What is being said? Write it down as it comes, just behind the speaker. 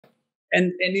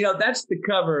And that's the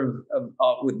cover of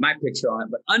with my picture on it.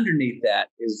 But underneath that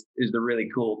is the really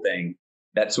cool thing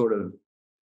that sort of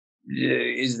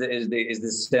is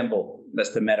the symbol.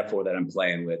 That's the metaphor that I'm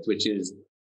playing with, which is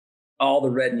all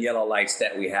the red and yellow lights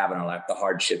that we have in our life, the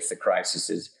hardships, the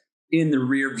crises, in the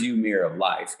rear view mirror of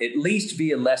life, at least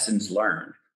via lessons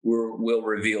learned, will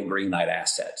reveal green light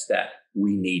assets that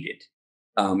we needed.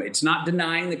 It's not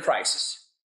denying the crisis,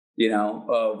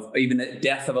 of even the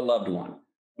death of a loved one,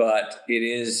 but it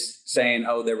is saying,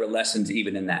 oh, there were lessons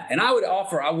even in that. And I would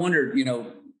offer, I wondered,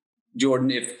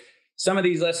 Jordan, if some of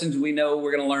these lessons we know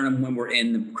we're going to learn them when we're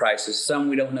in the crisis. Some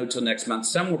we don't know till next month.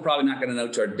 Some we're probably not going to know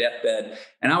till our deathbed.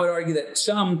 And I would argue that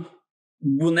some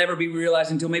will never be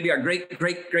realized until maybe our great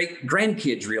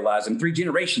grandkids realize them 3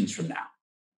 generations from now.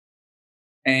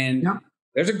 And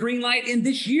there's a green light in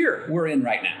this year we're in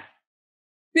right now.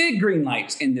 Big green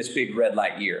lights in this big red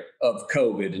light year of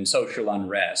COVID and social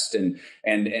unrest and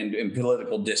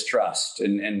political distrust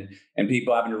and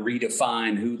people having to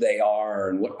redefine who they are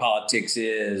and what politics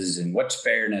is and what's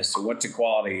fairness and what's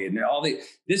equality and all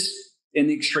this in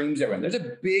the extremes that we're in.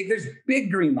 There's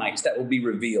big green lights that will be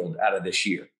revealed out of this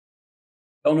year.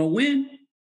 Don't know when,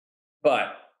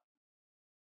 but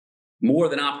more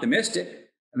than optimistic,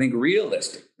 I think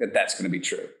realistic that that's going to be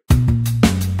true.